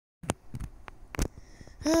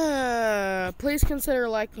Please consider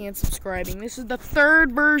liking and subscribing. This is the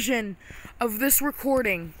third version of this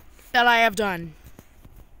recording that I have done.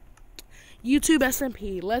 YouTube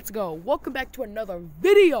SMP, let's go. Welcome back to another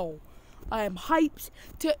video. I am hyped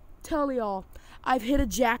to tell y'all I've hit a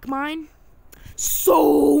jack mine.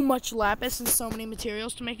 So much lapis and so many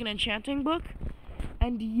materials to make an enchanting book.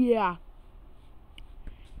 And yeah.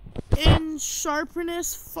 In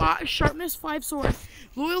sharpness 5 sword,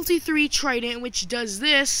 loyalty 3 trident, which does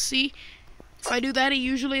this. See, if I do that, it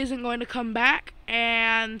usually isn't going to come back.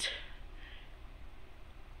 And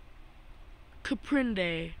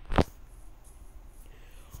Caprinde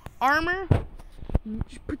armor,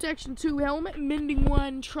 protection 2 helmet, mending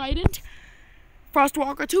 1 trident,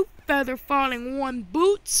 frostwalker 2 feather falling 1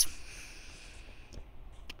 boots.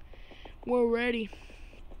 We're ready.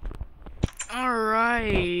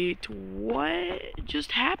 Alright, what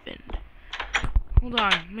just happened? Hold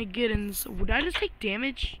on, let me get in. Would I just take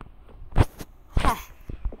damage? Huh.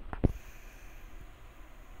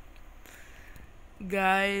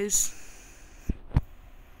 Guys.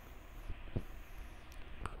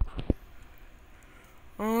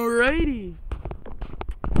 Alrighty.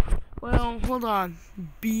 Well, hold on.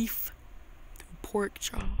 Beef to pork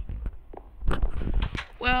chop.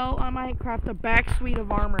 Well, I might craft a back suite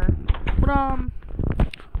of armor. But,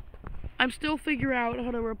 I'm still figuring out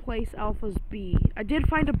how to replace Alpha's bee. I did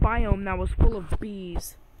find a biome that was full of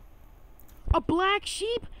bees. A black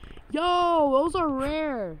sheep? Yo, those are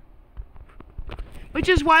rare. Which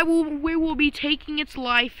is why we will be taking its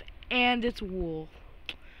life and its wool.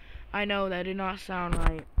 I know, that did not sound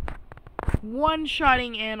right.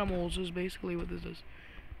 One-shotting animals is basically what this is.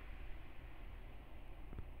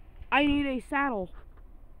 I need a saddle.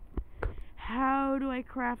 How do I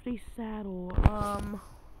craft a saddle?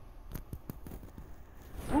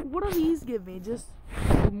 What do these give me? Just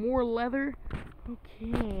more leather?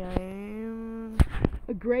 Okay,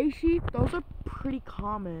 a gray sheep? Those are pretty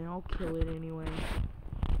common. I'll kill it anyway.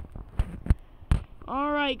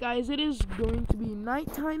 Alright guys, it is going to be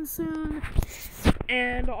nighttime soon.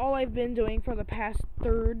 And all I've been doing for the past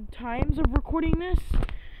 3 times of recording this,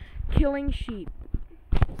 killing sheep.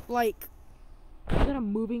 Like, is that a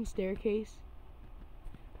moving staircase?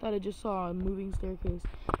 Thought I just saw a moving staircase.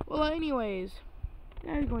 Well, anyways,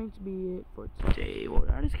 that is going to be it for today. Well,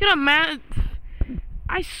 I just got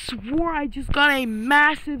I swore I just got a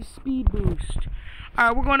massive speed boost.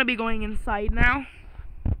 Alright, we're going to be going inside now.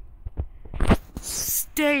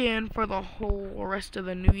 Stay in for the whole rest of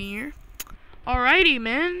the new year. Alrighty,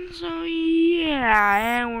 man. So,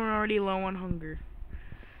 yeah, and we're already low on hunger.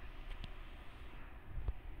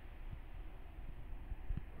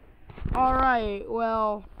 Alright,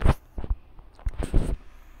 well,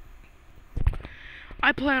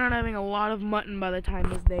 I plan on having a lot of mutton by the time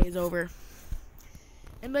this day is over.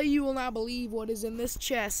 And you will not believe what is in this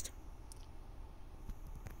chest.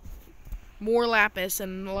 More lapis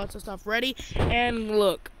and lots of stuff ready. And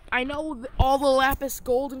look, I know all the lapis,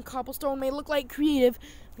 gold, and cobblestone may look like creative.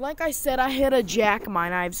 Like I said, I hit a jack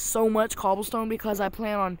mine. I have so much cobblestone because I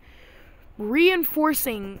plan on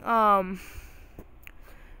reinforcing,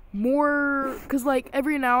 more, because like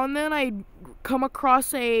every now and then I come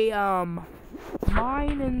across a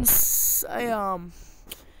mine in a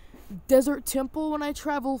desert temple when I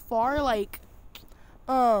travel far. Like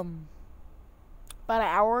about an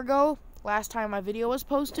hour ago, last time my video was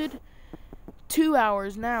posted. 2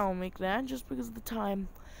 hours now, I'll make that just because of the time.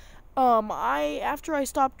 After I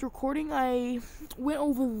stopped recording, I went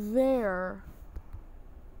over there.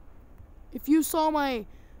 If you saw my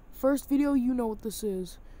first video, you know what this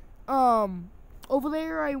is. Over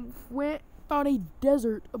there I found a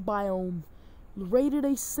desert biome, raided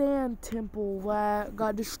a sand temple that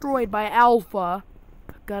got destroyed by Alpha.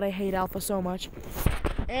 God, I hate Alpha so much.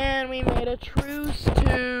 And we made a truce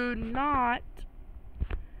to not,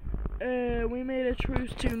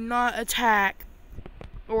 attack,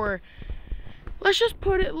 or let's just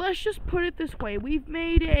put it this way. We've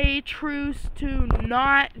made a truce to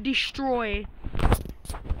not destroy.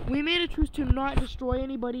 We made a truce to not destroy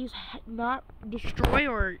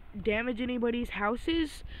or damage anybody's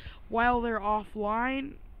houses while they're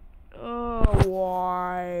offline. Oh,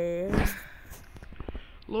 why?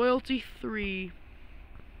 Loyalty 3.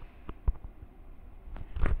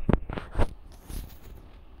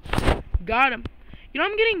 Got him. You know,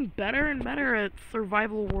 I'm getting better and better at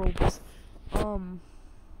survival worlds. Oh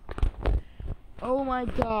my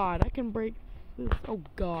god, I can break this. Oh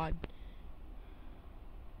god.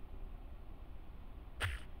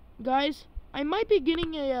 Guys, I might be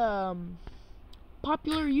getting a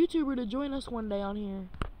popular YouTuber to join us one day on here.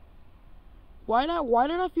 Why not? Why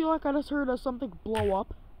did I feel like I just heard something blow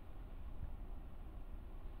up?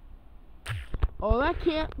 Oh, that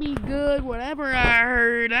can't be good. Whatever I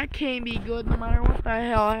heard, that can't be good no matter what the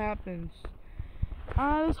hell happens.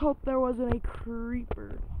 I just hope there wasn't a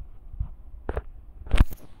creeper.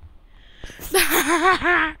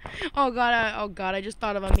 Oh god, I just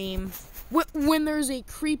thought of a meme. When there's a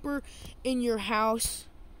creeper in your house,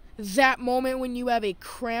 that moment when you have a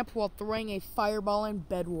cramp while throwing a fireball in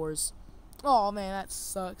Bed Wars. Oh man, that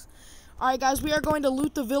sucks. Alright guys, we are going to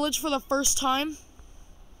loot the village for the first time.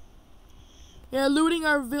 We are looting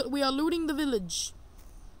the village.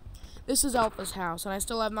 This is Alpha's house, and I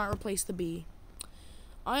still have not replaced the bee.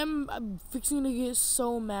 I'm fixing to get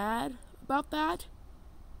so mad about that.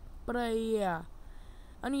 But yeah.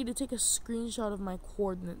 I need to take a screenshot of my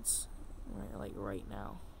coordinates. Right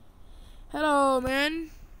now. Hello,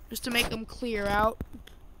 man. Just to make them clear out.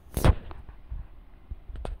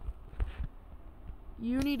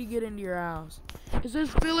 You need to get into your house. Does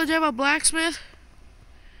this village have a blacksmith?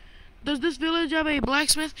 Does this village have a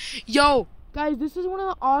blacksmith? Yo, guys, this is one of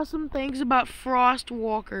the awesome things about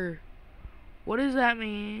Frostwalker. What does that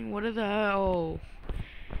mean? What is that? Oh.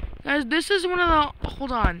 Guys, this is one of the...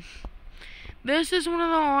 Hold on. This is one of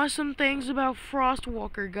the awesome things about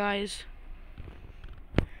Frostwalker, guys.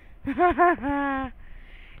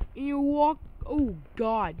 You walk... Oh,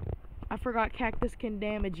 God. I forgot cactus can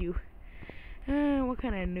damage you. What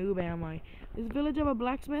kind of noob am I? Does the village have a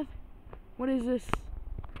blacksmith? What is this?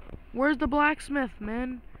 Where's the blacksmith,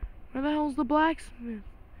 man? Where the hell's the blacksmith?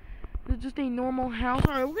 Is it just a normal house?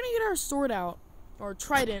 Alright, we're gonna get our sword out. Or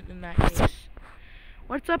trident in that case.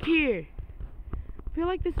 What's up here? I feel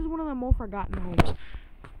like this is one of the more forgotten homes.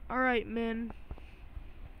 Alright, man.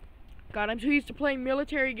 God, I'm too used to playing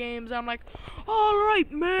military games. I'm like, alright,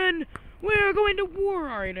 man. We're going to war.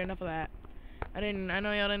 Alright, enough of that. I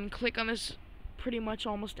know y'all didn't click on this pretty much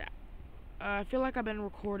almost. I feel like I've been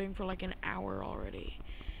recording for like an hour already.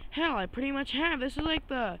 Hell, I pretty much have. This is like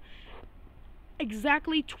the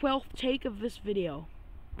exactly 12th take of this video.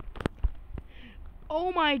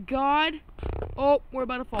 Oh my god. Oh, we're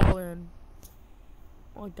about to fall in.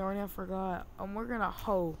 Oh darn it, I forgot. We're gonna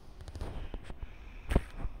hoe.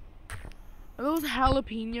 Are those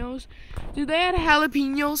jalapenos? Do they add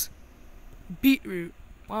jalapenos? Beetroot.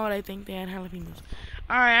 Why would I think they had jalapenos?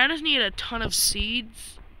 Alright, I just need a ton of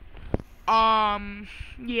seeds.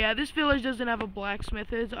 Yeah, this village doesn't have a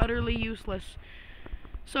blacksmith. It's utterly useless.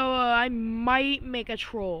 So, I might make a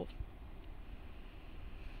troll.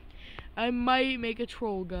 I might make a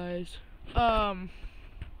troll, guys. I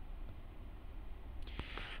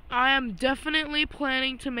am definitely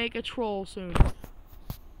planning to make a troll soon.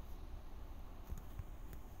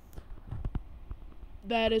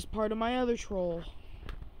 That is part of my other troll.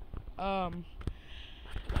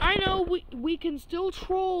 I know we can still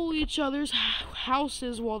troll each other's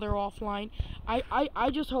houses while they're offline. I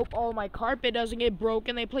just hope all my carpet doesn't get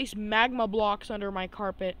broken. They place magma blocks under my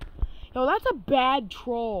carpet. Yo, that's a bad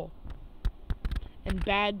troll. And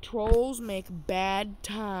bad trolls make bad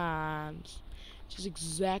times. Which is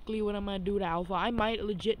exactly what I'm gonna do to Alpha. I might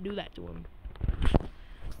legit do that to him.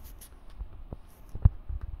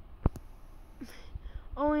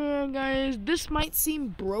 Oh yeah, guys, this might seem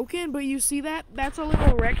broken, but you see that? That's a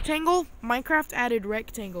little rectangle. Minecraft added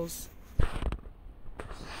rectangles.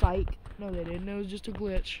 Psych. No, they didn't. It was just a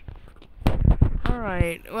glitch.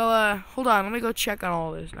 Alright, well, hold on. Let me go check on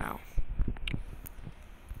all this now.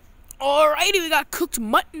 Alrighty, we got cooked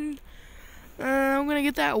mutton. I'm gonna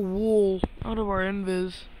get that wool out of our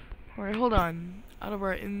invis. Alright, hold on. Out of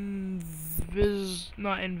our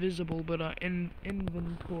not invisible, but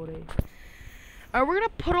inventory. Alright, we're gonna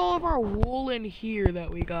put all of our wool in here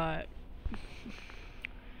that we got.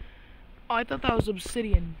 Oh, I thought that was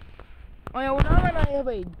obsidian. Oh yeah, well now that I have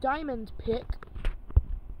a diamond pick,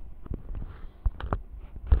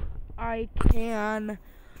 I can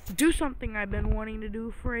do something I've been wanting to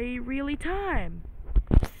do for a really time.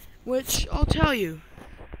 Which, I'll tell you.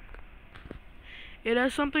 It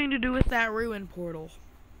has something to do with that ruin portal.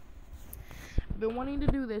 I've been wanting to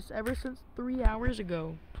do this ever since 3 hours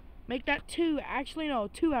ago. Make that 2, actually no,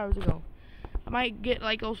 2 hours ago. I might get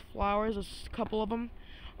like those flowers, a couple of them.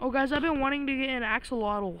 Oh guys, I've been wanting to get an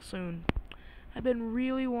axolotl soon. I've been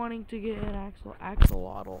really wanting to get an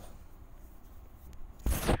axolotl.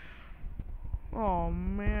 Oh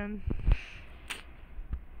man.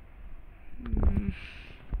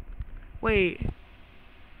 Wait.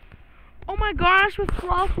 Oh my gosh, with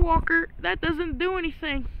Frostwalker, that doesn't do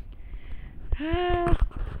anything.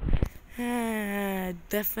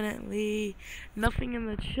 Definitely nothing in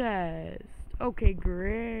the chest. Okay,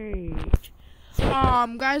 great.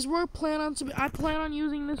 Guys, I plan on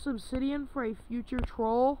using this obsidian for a future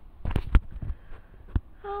troll.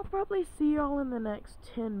 I'll probably see y'all in the next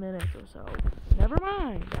 10 minutes or so. Never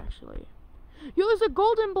mind, actually. Yo, there's a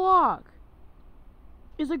golden block.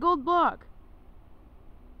 It's a gold block.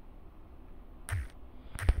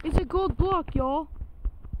 It's a gold block, y'all.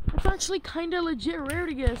 It's actually kind of legit rare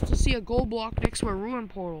to see a gold block next to a ruin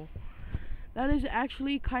portal. That is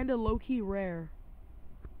actually kind of low-key rare.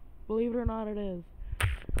 Believe it or not, it is.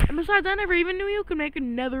 And besides, I never even knew you could make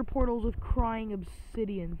nether portals with crying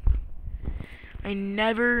obsidian. I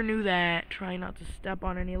never knew that. Try not to step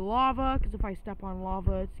on any lava, because if I step on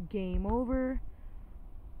lava, it's game over.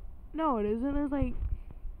 No, it isn't. It's like,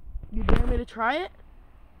 you dare me to try it?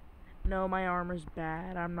 No, my armor's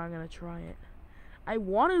bad. I'm not gonna try it. I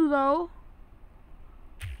want to, though.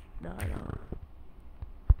 No, I don't.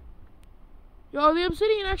 Yo, the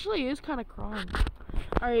obsidian actually is kind of crying.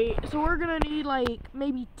 Alright, so we're gonna need, like,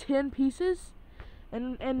 maybe 10 pieces.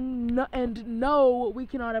 And no, we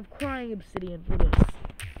cannot have crying obsidian for this.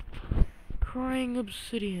 Crying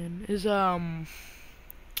obsidian is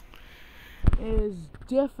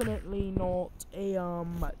definitely not a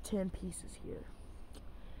 10 pieces here.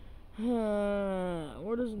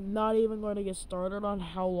 We're just not even going to get started on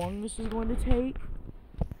how long this is going to take.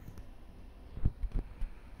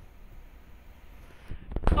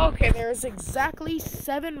 Okay, there's exactly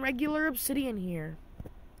 7 regular obsidian here.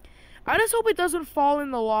 I just hope it doesn't fall in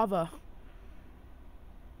the lava.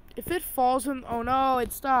 If it falls in... Oh no,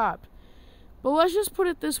 it stopped. But let's just put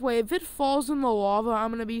it this way. If it falls in the lava, I'm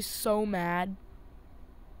gonna be so mad.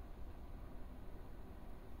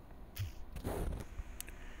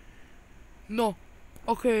 No.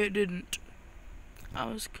 Okay, it didn't. I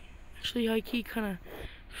was actually high-key kind of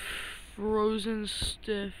frozen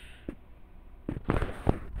stiff.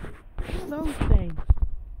 Those things.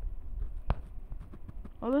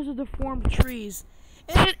 Oh, those are deformed trees.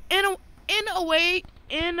 And in a way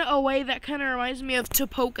that kind of reminds me of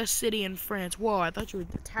Tapoca City in France. Whoa, I thought you were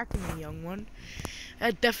attacking me, young one.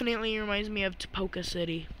 That definitely reminds me of Tapoca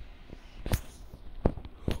City.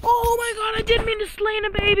 Oh my god, I didn't mean to slay a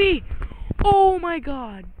baby! Oh my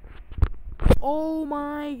god. Oh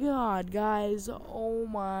my god, guys. Oh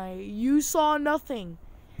my. You saw nothing.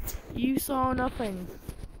 You saw nothing.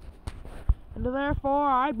 And therefore,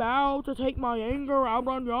 I bow to take my anger out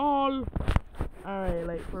on y'all. Alright,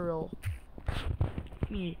 like, for real.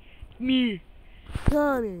 Me.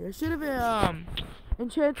 Tommy, I should have,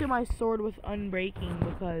 enchanted my sword with unbreaking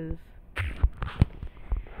because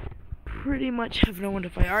pretty much have no one to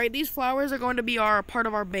fight. Alright, these flowers are going to be part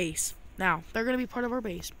of our base. Now, they're going to be part of our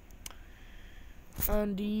base.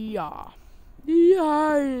 And yeah.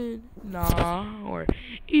 Nah, or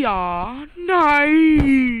yeah,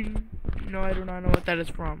 nine. No, I do not know what that is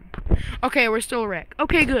from. Okay, we're still wrecked.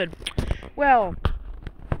 Okay, good. Well,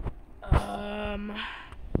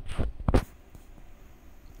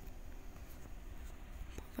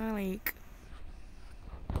 like,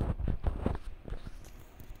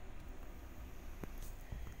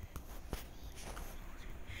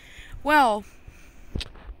 well,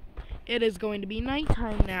 it is going to be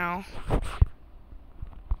nighttime now.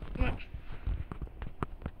 I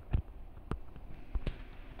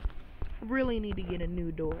really need to get a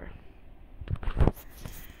new door.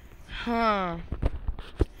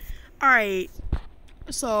 Alright,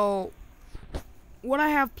 so what I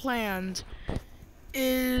have planned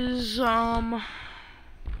is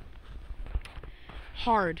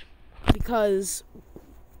hard because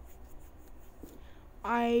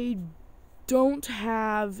I don't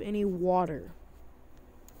have any water.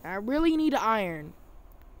 I really need iron.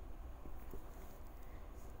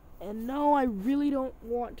 And no, I really don't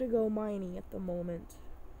want to go mining at the moment.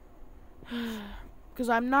 Because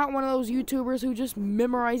I'm not one of those YouTubers who just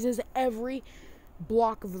memorizes every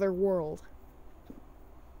block of their world.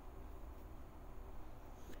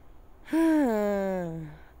 I'm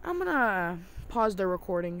gonna pause the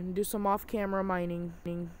recording and do some off-camera mining.